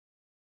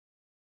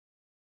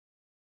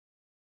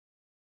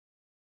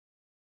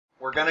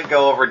We're going to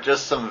go over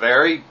just some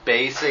very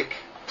basic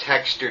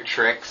texture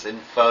tricks in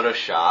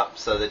Photoshop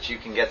so that you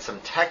can get some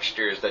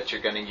textures that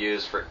you're going to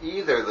use for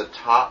either the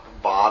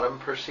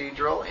top-bottom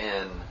procedural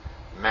in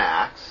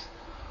Max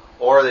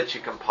or that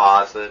you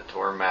composite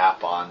or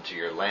map onto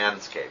your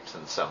landscapes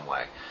in some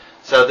way.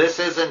 So this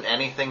isn't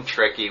anything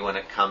tricky when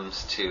it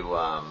comes to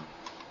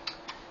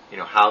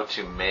how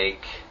to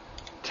make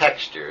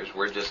textures.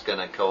 We're just going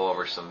to go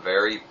over some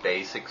very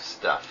basic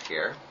stuff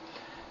here.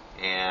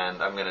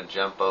 And I'm going to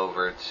jump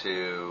over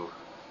to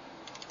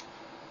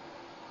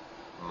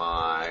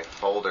my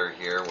folder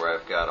here where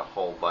I've got a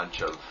whole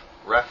bunch of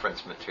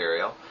reference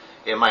material.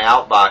 In my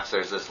outbox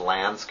there's this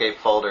landscape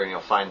folder and you'll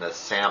find the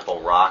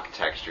sample rock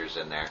textures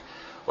in there.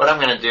 What I'm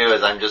going to do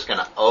is I'm just going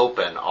to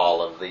open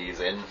all of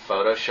these in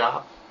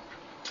Photoshop.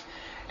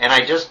 And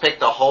I just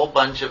picked a whole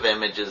bunch of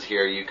images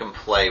here you can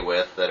play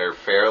with that are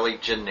fairly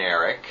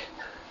generic.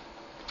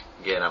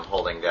 Again, I'm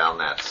holding down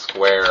that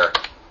square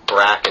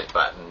bracket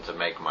button to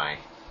make my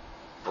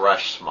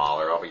brush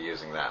smaller. I'll be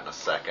using that in a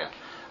second.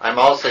 I'm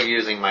also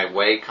using my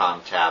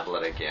Wacom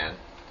tablet again.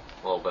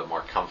 A little bit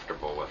more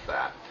comfortable with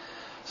that.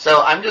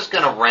 So I'm just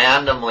going to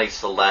randomly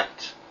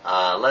select,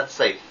 let's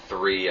say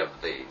 3 of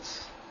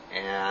these.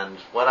 And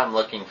what I'm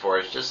looking for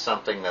is just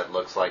something that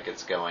looks like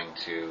it's going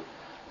to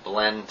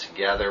blend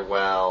together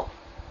well.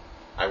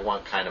 I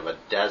want kind of a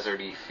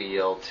deserty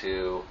feel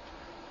to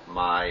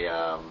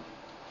my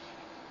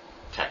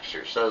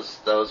textures.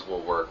 Those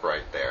will work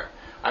right there.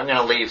 I'm going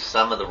to leave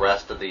some of the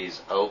rest of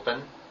these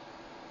open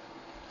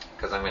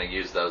because I'm going to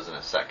use those in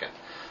a second.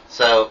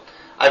 So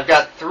I've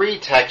got 3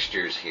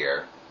 textures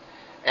here,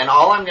 and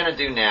all I'm going to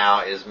do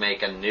now is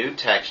make a new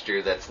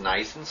texture that's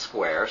nice and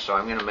square. So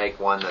I'm going to make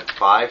one that's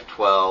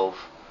 512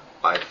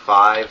 by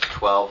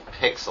 512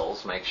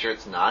 pixels. Make sure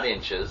it's not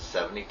inches,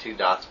 72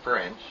 dots per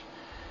inch.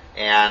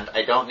 And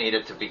I don't need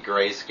it to be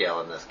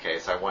grayscale in this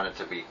case. I want it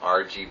to be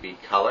RGB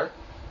color.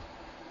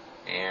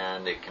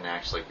 And it can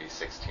actually be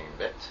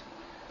 16-bit.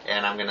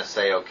 And I'm going to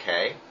say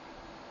OK.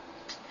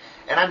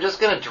 And I'm just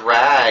going to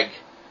drag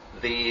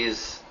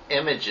these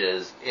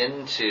images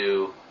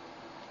into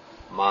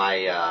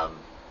my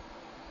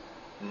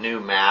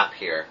new map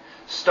here.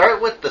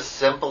 Start with the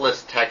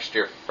simplest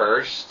texture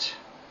first.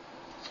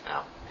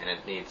 And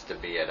it needs to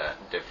be at a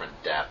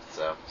different depth,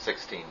 so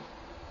 16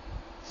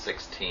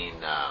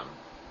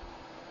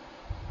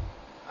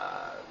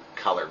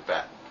 color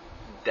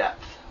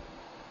depth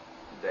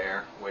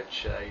there,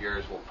 which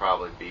yours will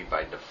probably be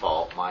by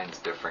default. Mine's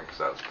different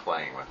because I was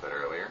playing with it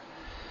earlier.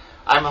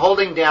 I'm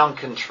holding down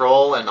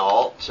Control and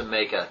Alt to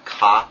make a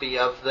copy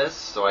of this,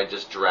 so I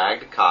just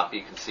dragged a copy.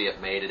 You can see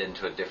it made it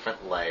into a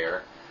different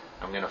layer.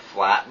 I'm going to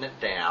flatten it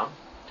down.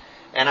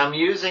 And I'm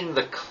using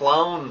the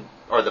clone,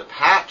 or the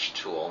patch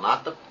tool,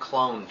 not the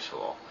clone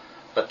tool,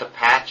 but the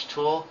patch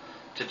tool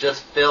to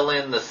just fill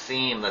in the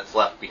seam that's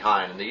left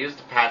behind. And to use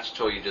the patch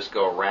tool, you just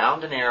go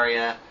around an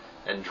area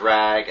and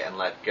drag and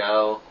let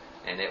go,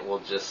 and it will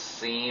just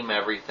seam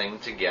everything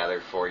together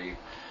for you.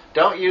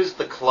 Don't use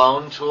the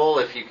clone tool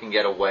if you can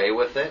get away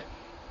with it,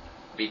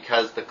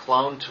 because the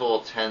clone tool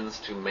tends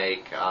to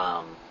make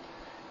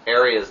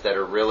areas that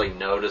are really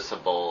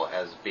noticeable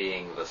as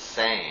being the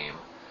same,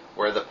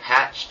 where the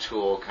patch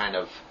tool kind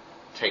of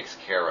takes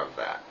care of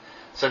that.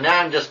 So now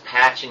I'm just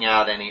patching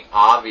out any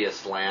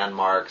obvious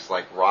landmarks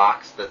like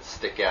rocks that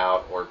stick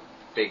out or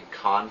big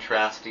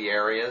contrasty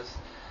areas.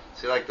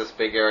 See, like this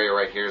big area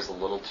right here is a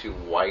little too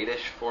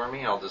whitish for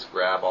me. I'll just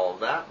grab all of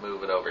that,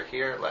 move it over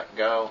here, let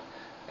go,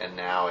 and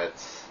now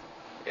it's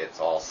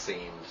all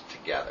seamed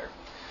together.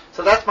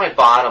 So that's my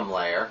bottom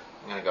layer.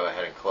 I'm going to go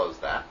ahead and close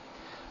that.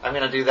 I'm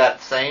going to do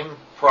that same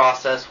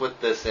process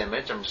with this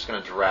image. I'm just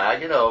going to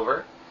drag it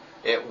over.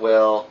 It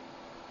will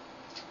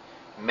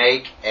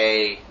make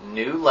a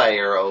new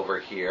layer over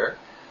here.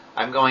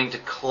 I'm going to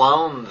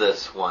clone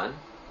this one.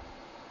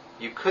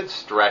 You could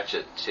stretch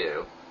it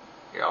too.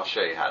 Here, I'll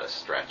show you how to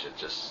stretch it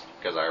just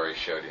because I already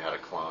showed you how to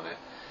clone it.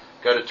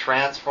 Go to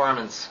Transform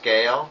and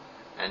Scale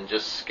and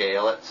just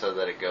scale it so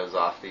that it goes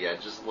off the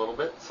edges a little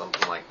bit,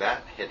 something like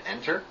that. Hit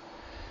Enter.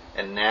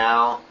 And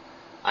now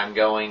I'm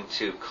going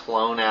to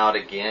clone out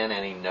again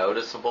any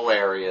noticeable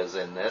areas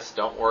in this.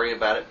 Don't worry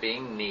about it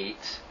being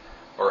neat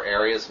or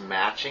areas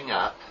matching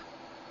up.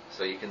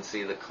 So you can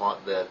see the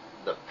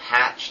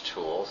patch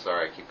tool.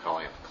 Sorry, I keep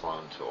calling it the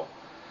clone tool.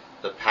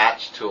 The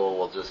patch tool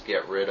will just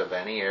get rid of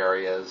any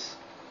areas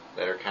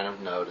that are kind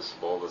of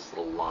noticeable. This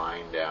little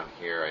line down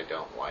here I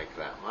don't like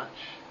that much.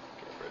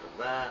 Get rid of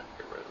that,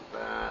 get rid of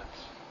that.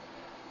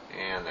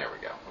 And there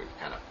we go. We've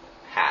kind of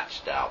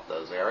hatched out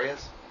those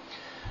areas.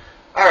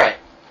 Alright,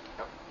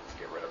 let's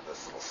get rid of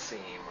this little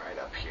seam right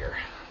up here.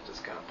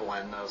 Just kind of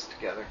blend those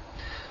together.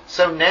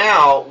 So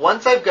now,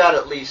 once I've got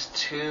at least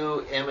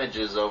 2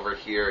 images over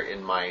here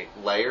in my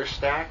layer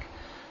stack,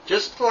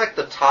 just select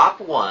the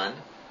top one,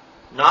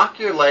 knock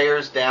your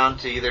layers down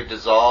to either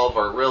dissolve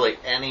or really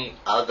any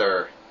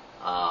other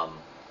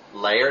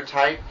layer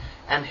type,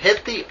 and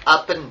hit the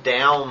up and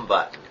down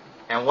button.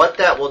 And what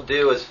that will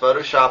do is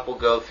Photoshop will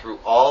go through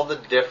all the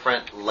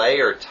different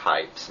layer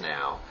types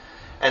now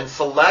and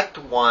select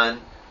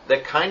one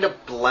that kind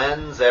of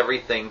blends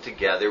everything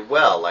together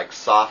well. Like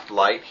soft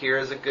light here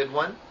is a good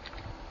one.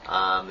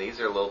 These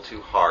are a little too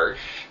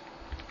harsh.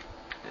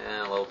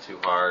 A little too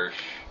harsh.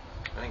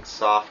 I think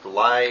soft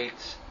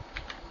light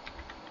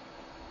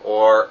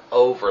or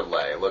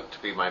overlay look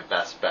to be my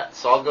best bet.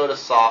 So I'll go to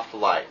soft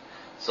light.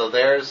 So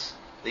there's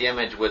the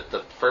image with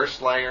the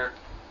first layer.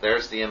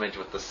 There's the image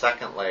with the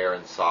second layer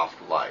in soft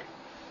light.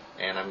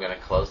 And I'm going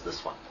to close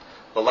this one.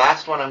 The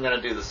last one I'm going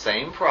to do the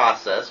same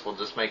process. We'll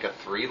just make a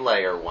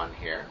 3-layer one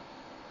here.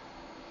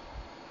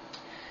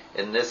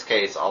 In this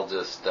case, I'll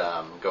just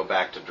go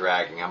back to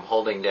dragging. I'm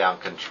holding down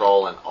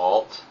Control and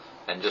Alt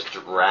and just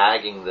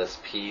dragging this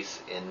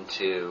piece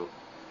into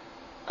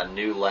a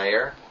new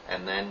layer,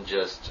 and then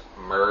just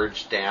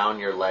merge down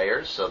your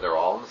layers so they're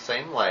all in the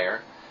same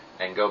layer,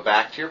 and go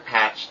back to your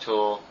patch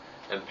tool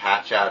and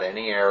patch out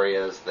any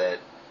areas that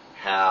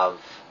have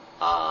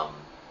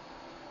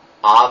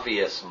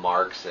obvious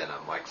marks in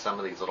them, like some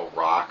of these little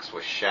rocks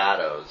with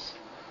shadows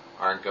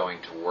aren't going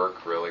to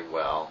work really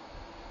well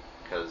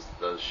because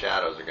those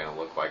shadows are going to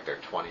look like they're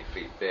 20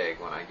 feet big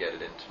when I get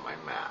it into my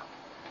map.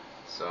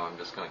 So I'm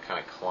just going to kind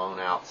of clone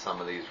out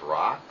some of these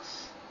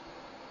rocks.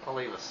 I'll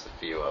leave us a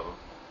few of them.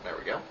 There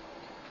we go.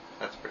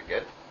 That's pretty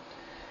good.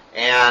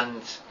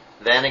 And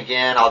then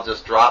again, I'll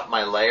just drop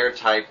my layer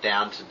type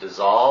down to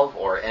dissolve,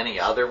 or any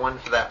other one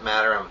for that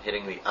matter. I'm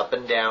hitting the up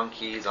and down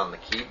keys on the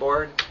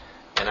keyboard,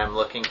 and I'm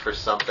looking for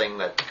something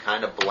that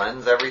kind of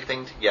blends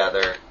everything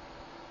together.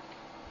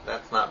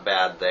 That's not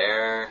bad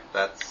there.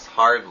 That's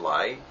hard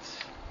light.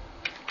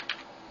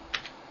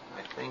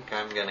 I think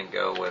I'm going to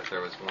go with,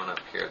 there was one up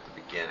here at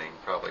the beginning,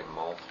 probably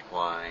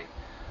multiply.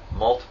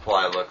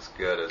 Multiply looks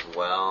good as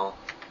well.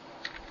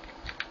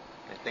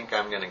 I think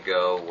I'm going to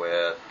go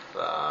with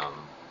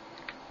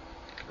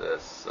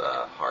this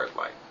hard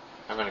light.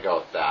 I'm going to go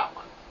with that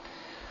one.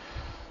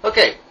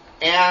 Okay,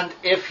 and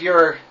if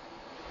your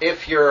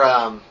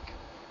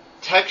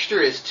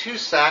texture is too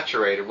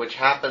saturated, which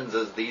happens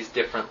as these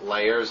different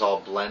layers all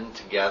blend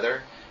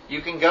together,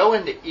 you can go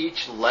into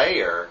each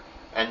layer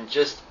and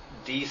just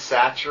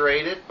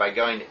desaturate it by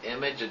going to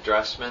Image,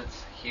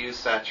 Adjustments, Hue,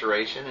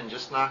 Saturation, and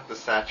just knock the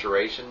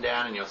saturation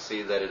down, and you'll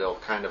see that it'll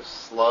kind of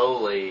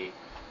slowly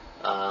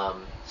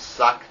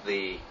suck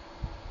the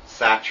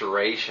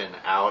saturation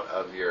out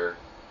of your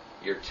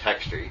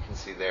texture. You can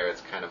see there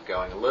it's kind of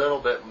going a little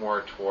bit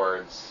more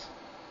towards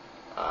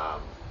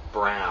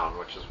brown,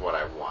 which is what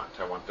I want.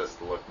 I want this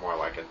to look more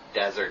like a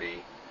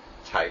deserty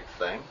type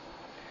thing.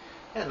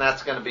 And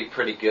that's going to be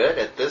pretty good.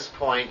 At this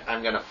point,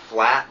 I'm going to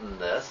flatten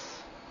this.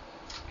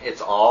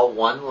 It's all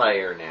one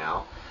layer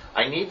now.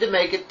 I need to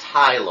make it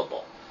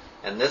tileable.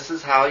 And this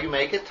is how you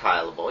make it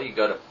tileable. You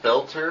go to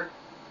Filter,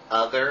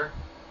 Other,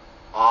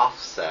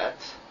 Offset.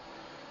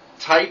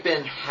 Type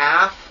in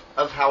half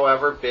of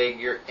however big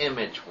your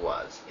image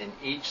was in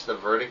each the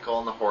vertical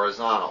and the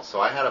horizontal. So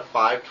I had a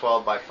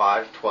 512 by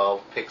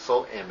 512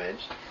 pixel image.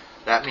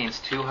 That means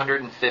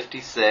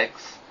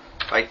 256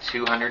 by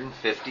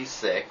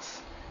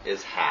 256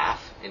 is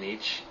half in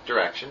each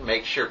direction.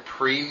 Make sure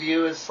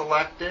Preview is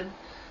selected,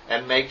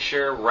 and make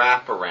sure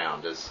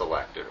Wraparound is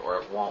selected,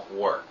 or it won't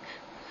work.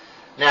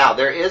 Now,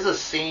 there is a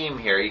seam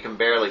here. You can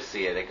barely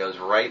see it. It goes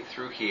right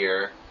through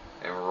here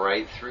and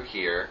right through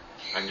here.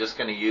 I'm just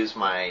going to use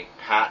my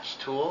patch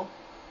tool.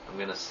 I'm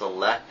going to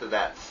select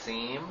that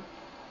seam,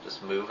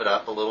 just move it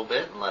up a little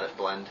bit and let it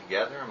blend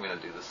together. I'm going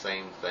to do the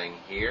same thing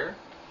here.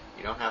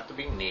 You don't have to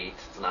be neat.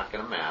 It's not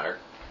going to matter.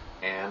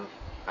 And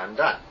I'm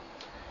done.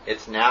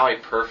 It's now a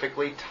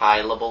perfectly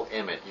tileable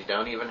image. You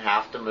don't even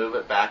have to move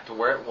it back to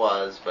where it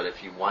was, but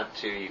if you want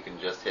to, you can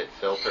just hit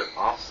Filter,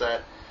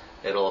 Offset.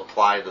 It'll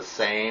apply the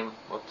same,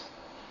 whoops,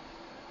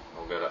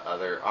 we'll go to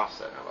Other,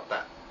 Offset, how about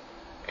that?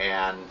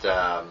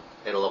 And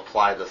it'll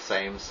apply the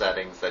same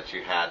settings that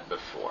you had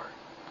before,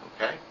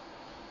 okay?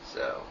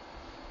 So,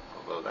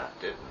 although that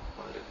didn't,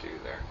 what did it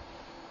do there?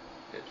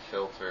 Hit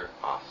Filter,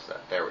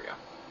 Offset, there we go.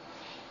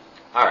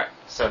 Alright,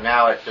 so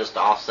now it just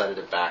offsetted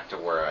it back to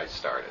where I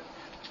started.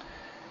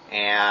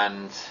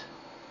 And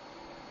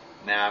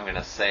now I'm going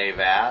to save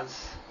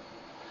as.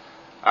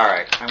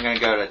 Alright, I'm going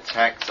to go to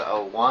Text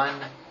 01,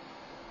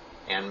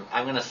 and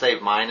I'm going to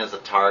save mine as a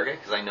target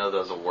because I know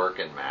those will work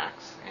in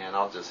Max, and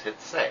I'll just hit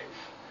Save.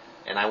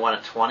 And I want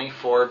a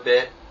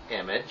 24-bit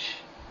image,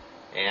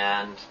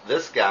 and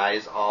this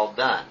guy's all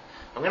done.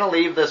 I'm going to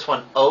leave this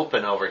one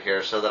open over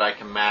here so that I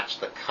can match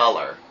the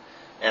color,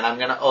 and I'm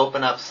going to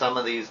open up some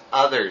of these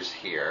others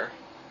here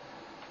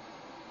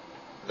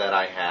that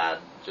I had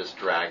just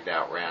dragged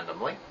out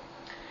randomly.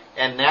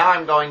 And now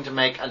I'm going to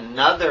make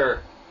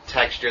another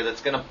texture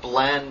that's going to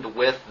blend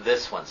with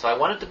this one. So I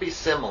want it to be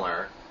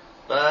similar,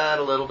 but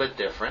a little bit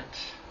different.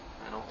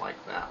 I don't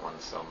like that one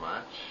so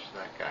much.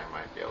 That guy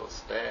might be able to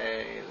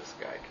stay. This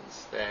guy can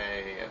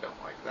stay. I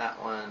don't like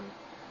that one.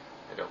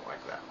 I don't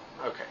like that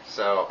one. Okay,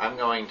 so I'm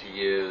going to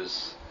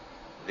use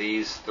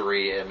these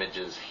three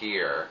images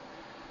here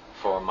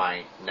for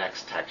my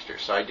next texture.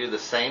 So I do the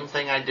same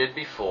thing I did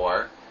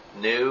before.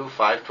 New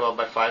 512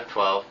 by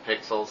 512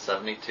 pixels,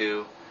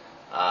 72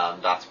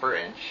 dots per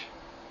inch,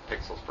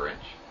 pixels per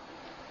inch.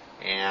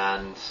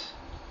 And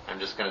I'm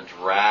just going to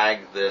drag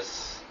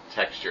this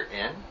texture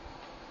in.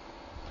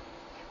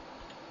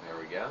 There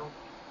we go.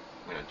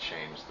 I'm going to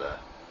change the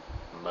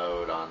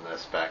mode on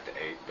this back to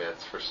 8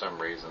 bits. For some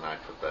reason I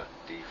put the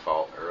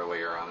default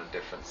earlier on a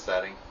different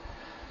setting.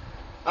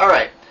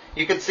 Alright,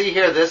 you can see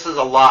here this is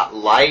a lot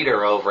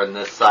lighter over on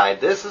this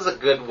side. This is a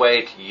good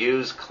way to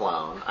use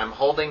clone. I'm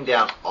holding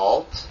down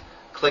Alt,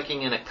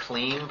 clicking in a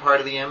clean part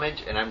of the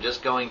image, and I'm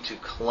just going to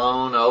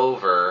clone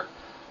over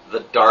the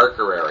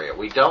darker area.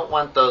 We don't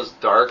want those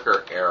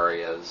darker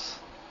areas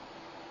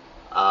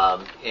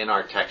in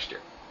our texture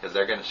because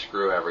they're going to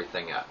screw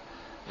everything up.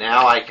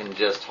 Now I can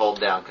just hold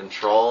down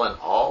Control and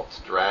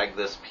Alt, drag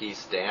this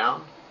piece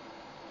down.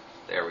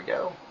 There we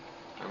go.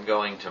 I'm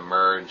going to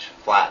merge,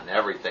 flatten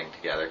everything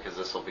together because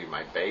this will be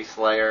my base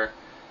layer.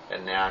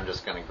 And now I'm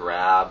just going to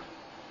grab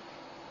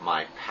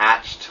my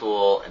patch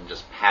tool and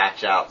just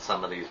patch out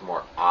some of these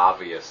more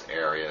obvious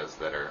areas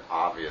that are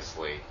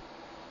obviously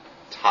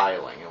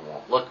tiling and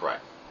won't look right.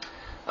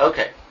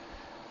 Okay,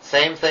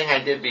 same thing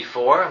I did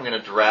before. I'm going to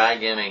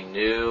drag in a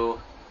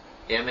new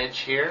image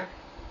here.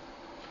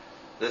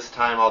 This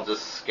time I'll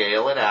just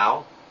scale it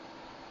out.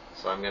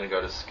 So I'm going to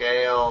go to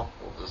Scale.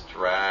 We'll just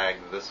drag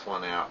this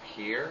one out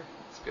here.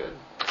 That's good.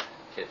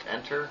 Hit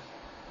Enter.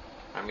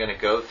 I'm going to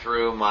go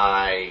through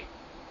my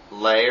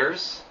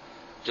layers.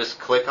 Just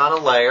click on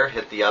a layer,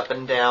 hit the up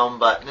and down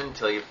button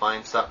until you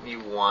find something you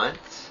want.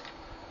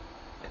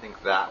 I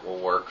think that will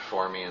work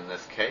for me in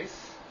this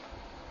case.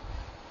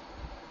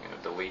 I'm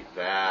going to delete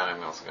that.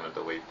 I'm also going to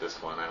delete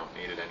this one. I don't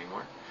need it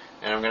anymore.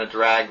 And I'm going to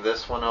drag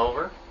this one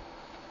over.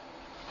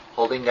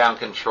 Holding down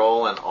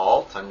Control and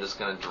Alt, I'm just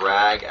going to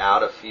drag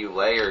out a few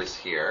layers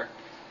here.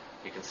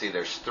 You can see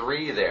there's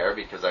 3 there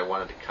because I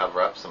wanted to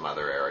cover up some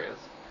other areas.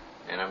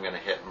 And I'm going to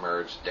hit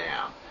Merge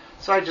Down.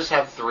 So I just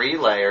have 3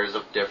 layers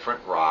of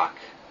different rock.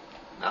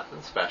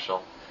 Nothing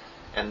special.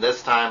 And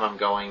this time I'm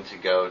going to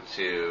go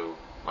to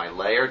my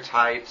layer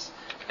types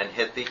and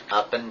hit the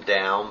up and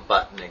down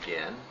button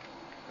again.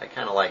 I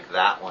kind of like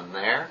that one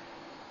there.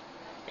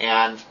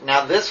 And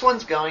now this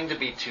one's going to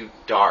be too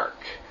dark.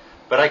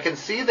 But I can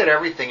see that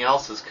everything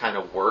else is kind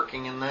of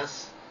working in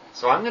this.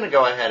 So I'm going to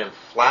go ahead and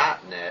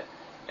flatten it.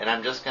 And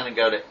I'm just going to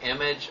go to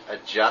Image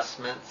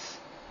Adjustments,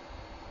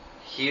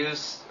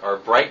 Hues, or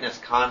Brightness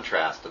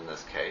Contrast in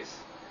this case.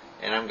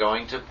 And I'm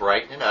going to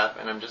brighten it up.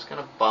 And I'm just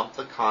going to bump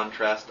the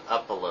contrast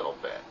up a little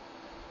bit.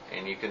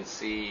 And you can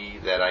see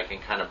that I can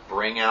kind of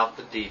bring out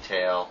the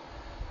detail.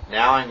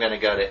 Now I'm going to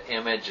go to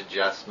Image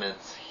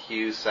Adjustments,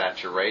 Hue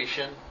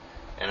Saturation.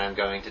 And I'm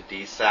going to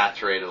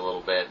desaturate it a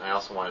little bit. And I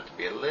also want it to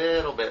be a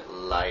little bit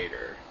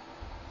lighter.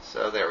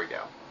 So there we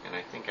go. And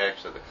I think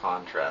actually the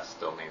contrast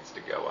still needs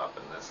to go up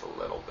in this a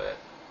little bit.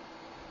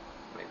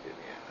 Maybe,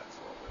 yeah, that's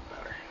a little bit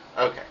better.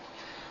 Okay.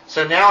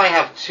 So now I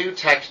have 2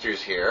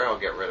 textures here. I'll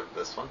get rid of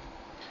this one.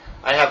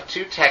 I have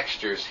 2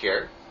 textures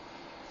here.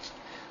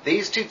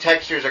 These 2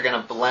 textures are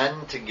going to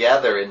blend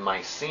together in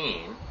my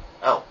scene.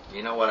 Oh,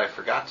 you know what I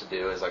forgot to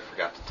do is I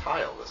forgot to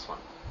tile this one.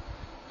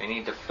 I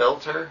need to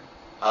filter,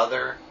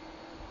 other,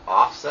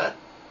 offset.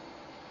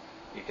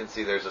 You can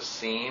see there's a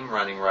seam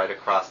running right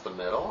across the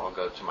middle. I'll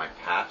go to my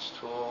patch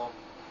tool,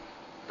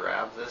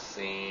 grab this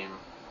seam,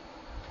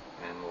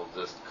 and we'll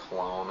just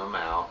clone them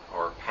out,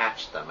 or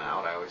patch them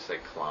out. I always say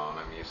clone.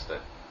 I'm used to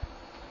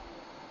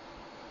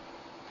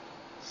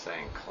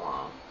saying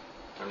clone.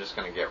 I'm just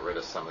going to get rid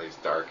of some of these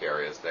dark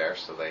areas there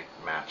so they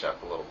match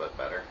up a little bit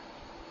better.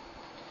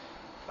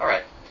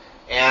 Alright,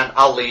 and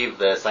I'll leave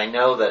this. I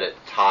know that it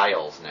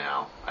tiles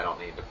now. I don't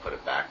need to put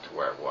it back to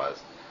where it was.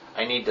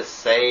 I need to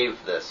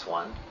save this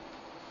one,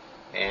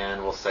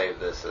 and we'll save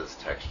this as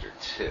texture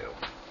 2.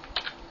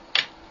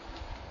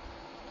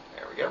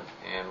 There we go,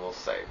 and we'll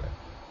save it.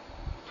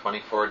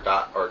 24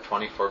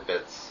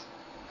 bits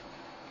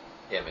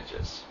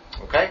images.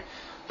 Okay,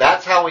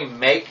 that's how we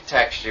make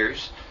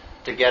textures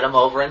to get them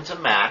over into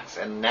Max.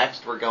 And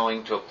next we're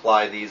going to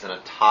apply these in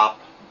a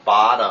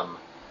top-bottom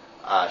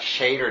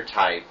shader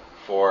type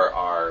for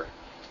our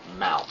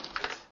mouth.